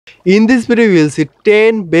In this video, we will see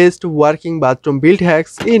 10 best working bathroom build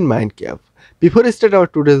hacks in Minecraft. Before we start our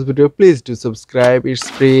today's video, please do subscribe, it's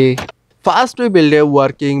free. First, we build a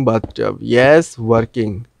working bathtub. Yes,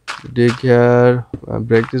 working. Dig here,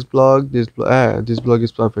 break this block, this block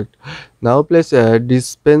is perfect. Now place a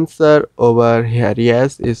dispenser over here.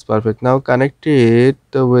 Yes, it's perfect. Now connect it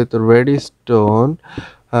with redstone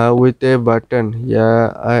with a button.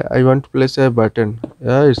 Yeah, I want to place a button.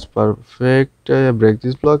 Yeah, it's perfect. Break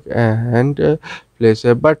this block and place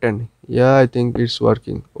a button. Yeah, I think it's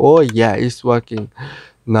working. Oh yeah, it's working.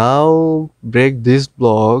 Now break these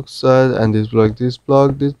blocks and this block, this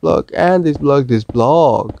block, this block, and this block, this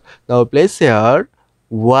block. Now place here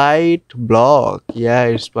white block. Yeah,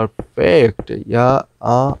 it's perfect. Yeah,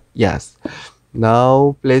 yes.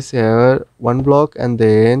 Now place here one block and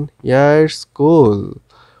then yeah, it's cool.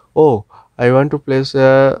 Oh, I want to place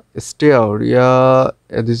a stair. Yeah,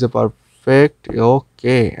 this is a perfect.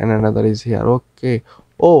 Okay, and another is here. Okay.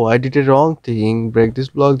 Oh, I did a wrong thing. Break this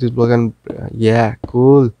block, and yeah,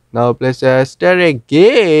 cool. Now place a stair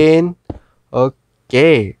again.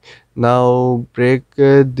 Okay. Now break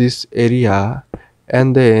this area,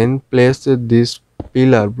 and then place this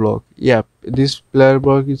pillar block. Yeah, this pillar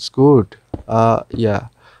block is good. Yeah.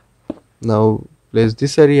 Now place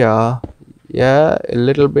this area. Yeah, a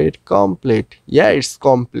little bit complete. Yeah, it's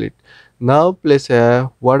complete. Now place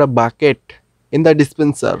a water bucket in the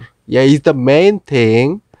dispenser. Yeah, is the main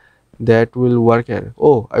thing that will work here.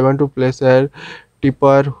 Oh, I want to place a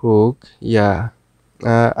tipper hook. Yeah,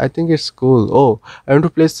 I think it's cool. Oh, I want to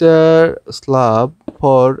place a slab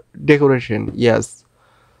for decoration. Yes.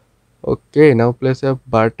 Okay, now place a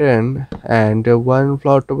button and one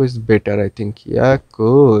flower top is better, I think. Yeah,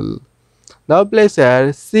 cool. Now place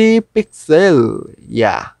a C pixel.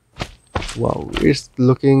 Yeah. Wow, it's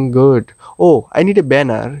looking good. Oh, I need a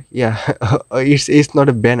banner. Yeah, it's not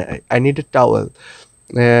a banner. I need a towel.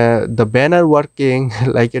 The banner working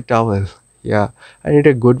like a towel. Yeah, I need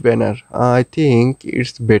a good banner. I think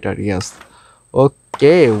it's better. Yes.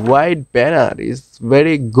 Okay, white banner is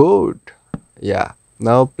very good. Yeah.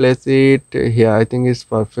 Now place it here. I think it's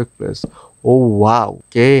perfect place. Oh wow.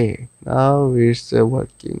 Okay. Now it's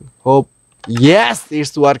working. Hope. Yes,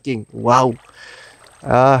 it's working. Wow.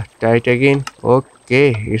 Try it again.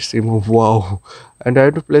 Okay, it's removed. Wow. And I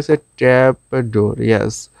have to place a trap door.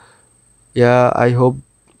 Yes. Yeah, I hope.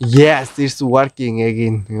 Yes, it's working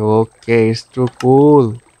again. Okay, it's too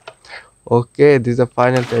cool. Okay, this is the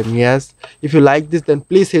final time. Yes. If you like this, then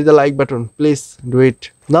please hit the like button. Please do it.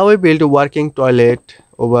 Now we build a working toilet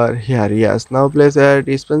over here. Yes. Now place a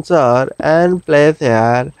dispenser and place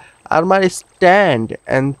here armor stand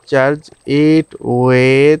and charge it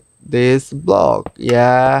with this block.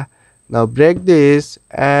 Yeah. Now break this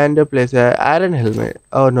and place a iron helmet.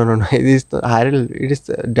 Oh no, it is not iron, it is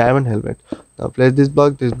a diamond helmet. Now place this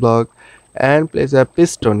block and place a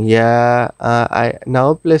piston. Yeah, I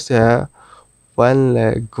now place a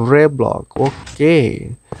one gray block.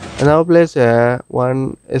 Okay, and now place a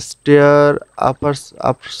one stair upper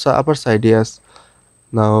side. Yes.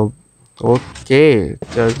 Now okay,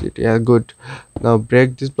 charge it. Yeah, good. Now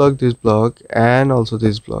break this block and also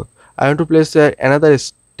this block. I want to place another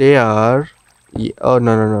stair. Oh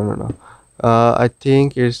no. I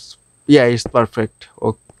think it's, yeah, it's perfect.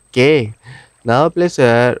 Okay. Now place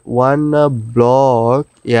one block.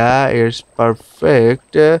 Yeah, it's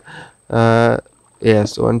perfect.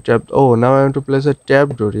 Yes, one trap. Oh, now I want to place a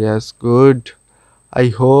trap door. Yes, good. I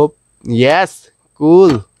hope. Yes,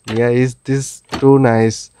 cool. Yeah, is this too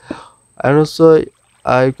nice? And also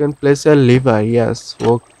I can place a lever. Yes,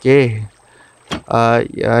 okay.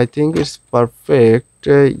 Yeah, I think it's perfect.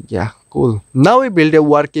 Yeah, cool. Now we build a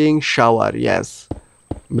working shower. Yes,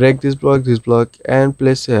 break this block and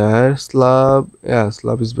place a slab. Yeah,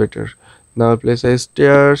 slab is better. Now place a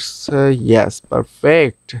stairs. Yes,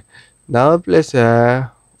 perfect. Now place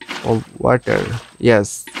a water.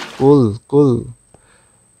 Yes, cool.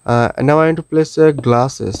 And now I want to place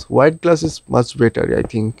glasses. White glass is much better, I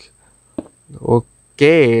think.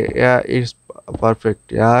 Okay, yeah, it's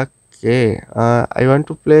perfect. Yeah, okay. I want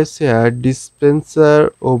to place a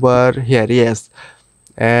dispenser over here. Yes,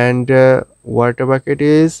 and water bucket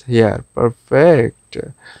is here. Perfect.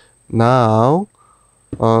 Now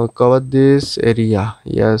cover this area.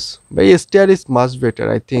 Yes, but stair is much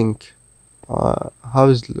better, I think.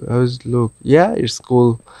 How's look? Yeah, it's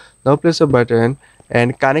cool. Now place a button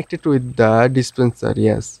and connect it with the dispenser.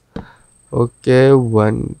 Yes. Okay,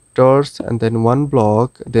 one torch and then one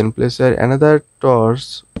block, then place another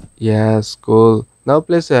torch. Yes, cool. Now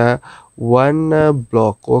place a one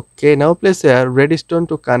block. Okay, now place a redstone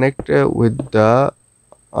to connect with the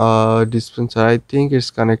dispenser. I think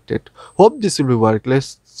it's connected. Hope this will be work.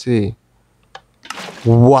 Let's see.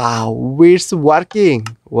 Wow, it's working.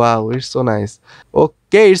 Wow, it's so nice.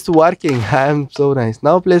 Okay, it's working. I'm so nice.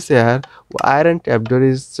 Now place here. Iron trapdoor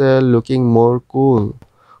is looking more cool.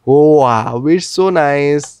 Oh, wow, it's so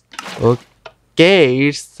nice. Okay,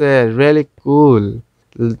 it's really cool.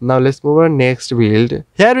 Now let's move on next build.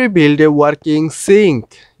 Here we build a working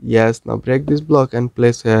sink. Yes, now break this block and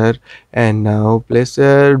place here. And now place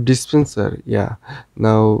a dispenser. Yeah.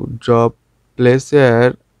 Now drop place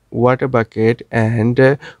here water bucket and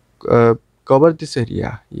uh, cover this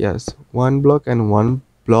area. Yes, one block and one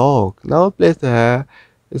block. Now place a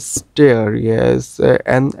stair. Yes,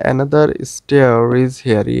 and another stair is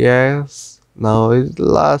here. Yes, now is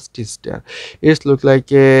last stair. It looks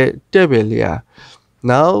like a table. Yeah.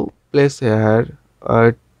 Now place here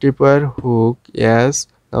a tipper hook. Yes.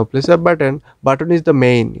 Now place a button. Button is the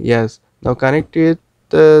main. Yes. Now connect it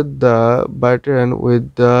the button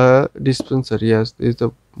with the dispenser. Yes, this is the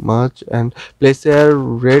much and place a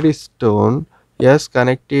redstone. Yes,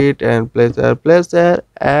 connect it and place there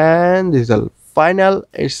and this is the final.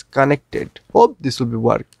 It's connected. Hope this will be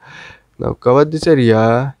work. Now cover this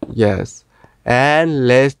area. Yes, and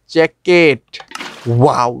let's check it.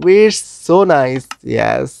 Wow, it's so nice.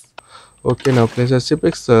 Yes. Okay, now place a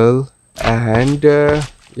Richardpixel and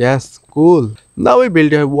yes, cool. Now we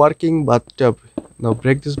build a working bathtub. Now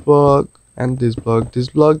break this block and this block, this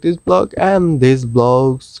block, this block, and these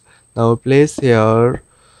blocks. Now place here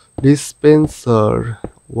dispenser.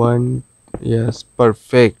 One, yes,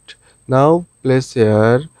 perfect. Now place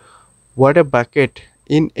here water bucket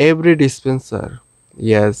in every dispenser.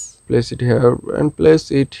 Yes, place it here and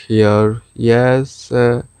place it here. Yes,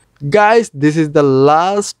 guys, this is the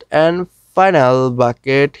last and final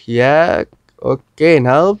bucket here. Okay,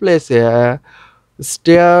 now place here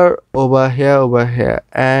stair over here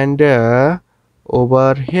and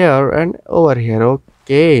over here and over here.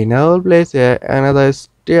 Okay, now place here another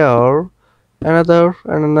stair, another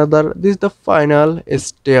and another. This is the final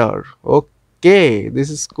stair. Okay, this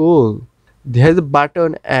is cool. There's a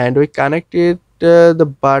button and we connected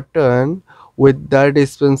the button with the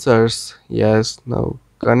dispensers. Yes, now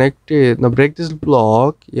connect it. Now break this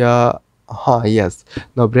block. Yeah, yes.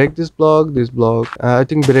 Now break this block. I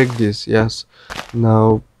think break this. Yes.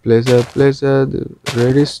 Now place a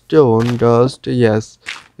redstone dust. Yes,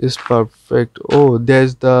 is perfect. Oh,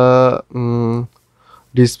 there's the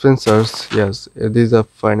dispensers. Yes, this is a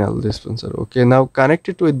final dispenser. Okay, now connect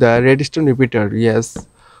it with the redstone repeater. Yes.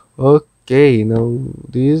 Okay, now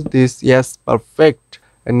this yes, perfect.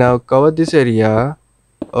 And now cover this area.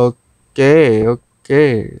 Okay.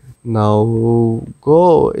 Now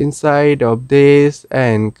go inside of this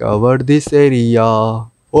and cover this area.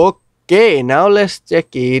 Okay, now let's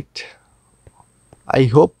check it. I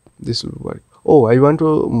hope this will work. Oh, I want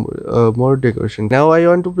to more decoration. Now I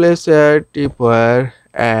want to place a tipper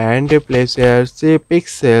and place a say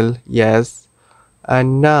pixel. Yes,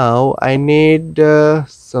 and now I need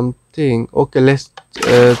something. Okay, let's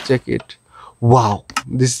check it. Wow,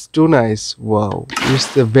 this is too nice. Wow,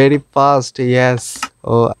 it's very fast. Yes.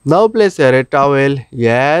 Now place here a towel.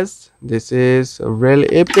 Yes, this is really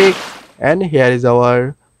epic. And here is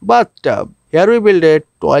our bathtub. Here we build a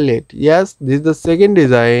toilet. Yes, this is the second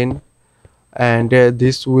design, and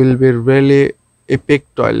this will be really epic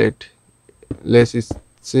toilet. Let's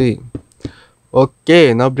see.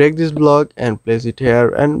 Okay, now break this block and place it here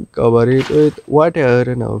and cover it with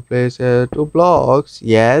water. Now place two blocks.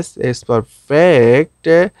 Yes, it's perfect.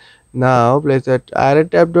 Now place that iron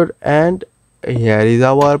trapdoor and here is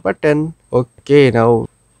our button. Okay, now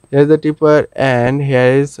here's the tipper and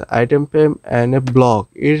here is item frame and a block.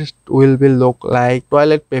 It will be look like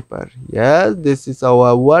toilet paper. Yes, this is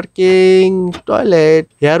our working toilet.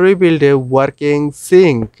 Here we build a working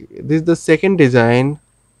sink. This is the second design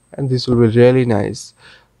and this will be really nice.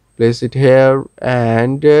 Place it here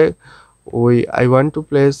and I want to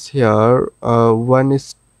place here one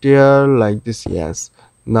stair like this. Yes,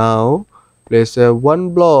 now place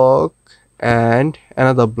one block and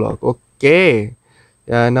another block. Okay,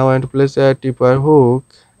 yeah, now I want to place a tipper hook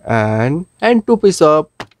and two piece of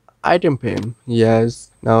item frame.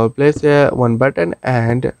 Yes, now place one button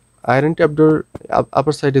and iron trapdoor.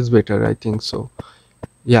 Upper side is better, I think so.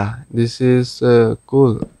 Yeah, this is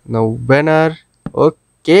cool. Now banner.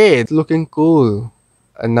 Okay, it's looking cool.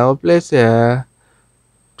 And now place a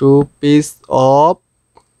two piece of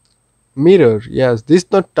mirror. Yes, this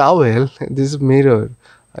is not towel. This is mirror.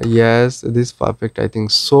 Yes, this is perfect, I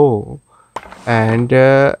think so. And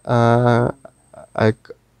I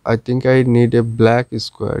I think I need a black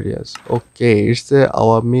square. Yes. Okay, it's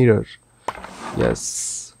our mirror.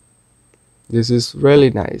 Yes, this is really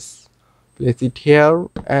nice. Place it here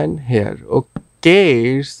and here.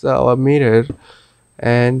 Okay, it's our mirror,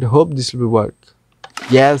 and hope this will work.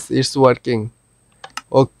 Yes, it's working.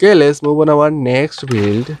 Okay, let's move on our next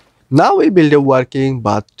build. Now we build a working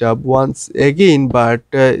bathtub once again, but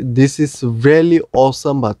this is really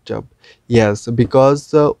awesome bathtub. Yes,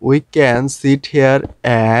 because we can sit here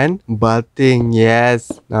and bathing. Yes,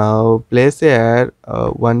 now place here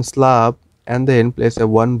one slab and then place a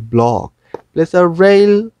one block. Place a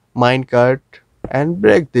rail, minecart, and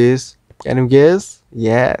break this. Can you guess?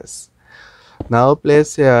 Yes. Now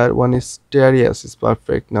place here one stair. Yes, it's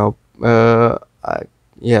perfect. Now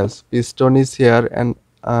yes, piston is here, and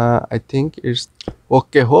I think it's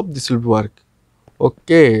okay. Hope this will work.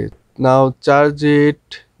 Okay, now charge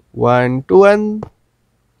it. 1 2 and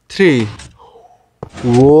 3.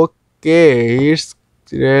 Okay, it's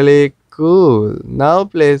really cool. Now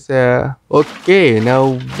place okay,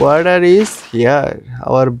 now water is here.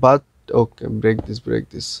 Our bath. Okay, break this, break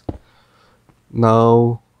this.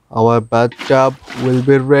 Now our bathtub will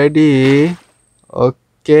be ready.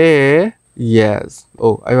 Okay. Yes.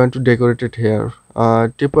 Oh, I want to decorate it here.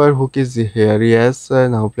 Tipper hook is here. Yes.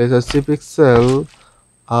 Now place a pixel.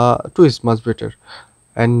 Two is much better.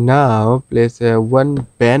 And now place a one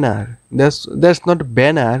banner. That's not a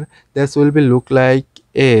banner. This will be look like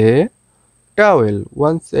a towel.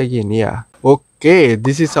 Once again, yeah. Okay,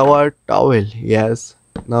 this is our towel. Yes.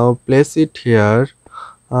 Now place it here.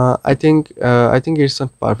 I think it's a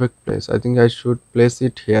perfect place. I think I should place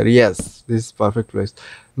it here. Yes, this is perfect place.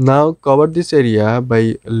 Now cover this area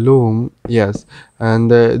by loom. Yes, and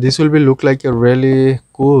this will be look like a really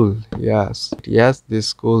cool. Yes, yes,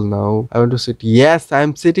 this cool. Now I want to sit. Yes,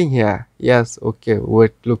 I'm sitting here. Yes, okay.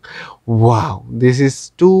 Wait, look. Wow, this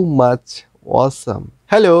is too much awesome.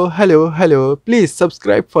 Hello, hello, hello. Please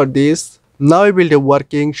subscribe for this. Now I build a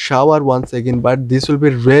working shower once again, but this will be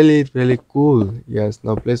really cool. Yes,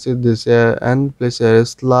 now place it this and place a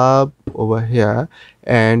slab over here,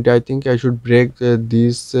 and I think I should break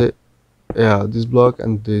this yeah, this block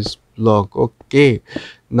and this block. Okay,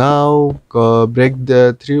 now break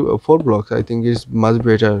the four blocks. I think is much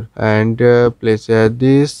better, and place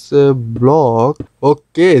this block.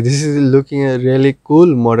 Okay, this is looking a really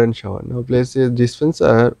cool modern shower. Now place a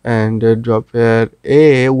dispenser and drop here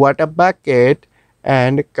a water bucket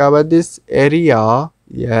and cover this area.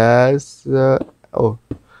 Yes. Oh,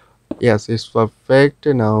 yes, it's perfect.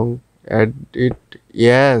 Now add it.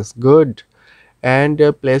 Yes, good. And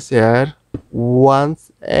place here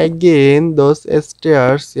once again those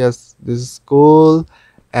stairs. Yes, this is cool.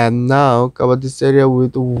 And now cover this area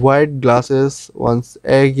with white glasses once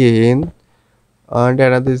again, and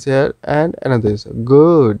another is here and another is here.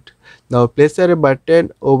 Good. Now place a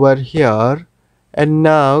button over here, and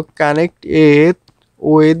now connect it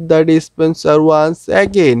with the dispenser once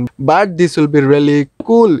again, but this will be really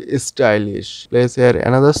cool, stylish. Place here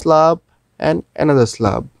another slab and another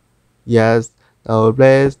slab. Yes, now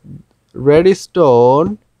place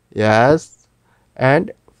redstone. Yes,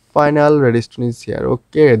 and final redstone is here.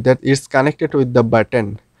 Okay, that is connected with the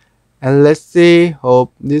button, and let's see,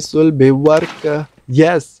 hope this will be work.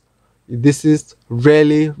 Yes, this is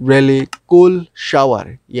really cool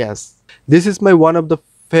shower. Yes, this is my one of the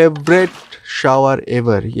favorite shower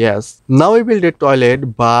ever. Yes, now I build a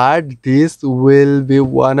toilet, but this will be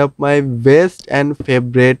one of my best and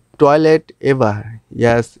favorite toilet ever.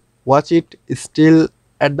 Yes, watch it still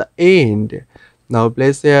at the end. Now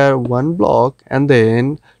place here one block and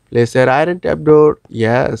then place here iron trapdoor.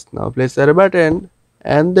 Yes, now place here a button,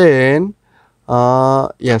 and then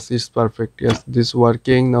yes, it's perfect. Yes, this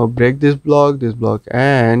working. Now break this block,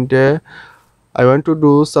 and I want to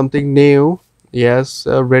do something new. Yes,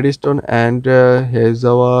 redstone, and here's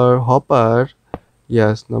our hopper.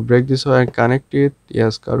 Yes, now break this one and connect it.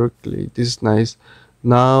 Yes, correctly. This is nice.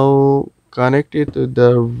 Now connect it to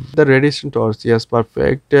the redstone torch. Yes,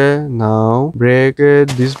 perfect. Now break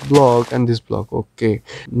this block and this block. Okay,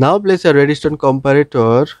 now place a redstone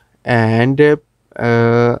comparator, and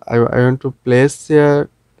I want to place here.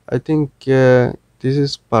 I think this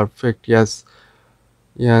is perfect. Yes,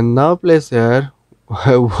 yeah. Now place here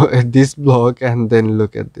this block, and then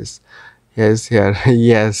look at this. Yes, here.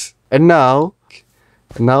 Yes, and now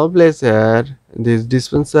place here this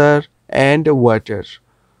dispenser and water.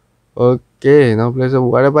 Okay, now place a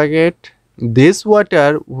water bucket. This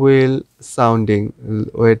water will sounding.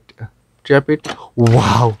 Wait, trap it.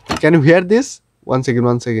 Wow, can you hear this? Once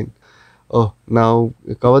again. Oh, now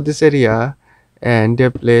cover this area, and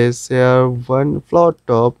place here one floor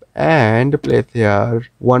top and place here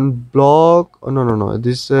one block. Oh, no,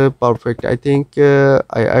 this perfect. I think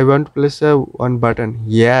I want to place one button.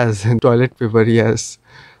 Yes. Toilet paper. Yes.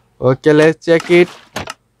 Okay, let's check it.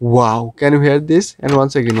 Wow, can you hear this? And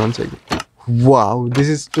once again. Wow, this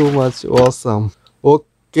is too much awesome.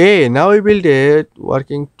 Okay, now we build a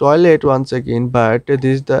working toilet once again, but this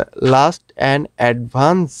is the last and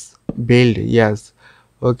advanced build. Yes.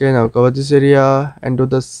 Okay, now cover this area and do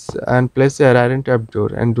this and place a iron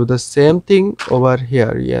trapdoor and do the same thing over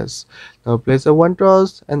here. Yes. Now place a one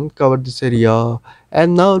truss and cover this area,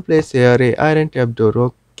 and now place here a iron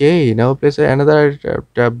trapdoor. Okay, now place another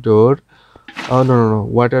trapdoor. Oh, no,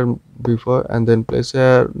 water before and then place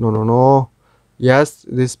here. No. Yes,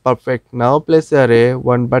 this is perfect. Now place array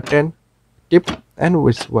one button tip and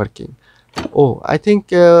it's working. Oh, I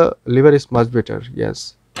think lever is much better.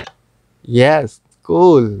 Yes,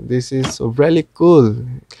 cool. This is really cool.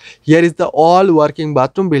 Here is the all working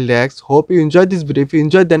bathroom build hacks. Hope you enjoyed this video. If you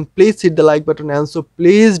enjoyed, then please hit the like button, and so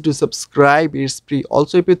please do subscribe. It's free.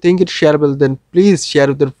 Also, if you think it's shareable, then please share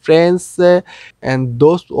with your friends. And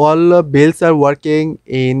those all builds are working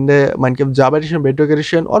in Minecraft Java Edition, Bedrock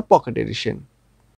Edition, or Pocket Edition.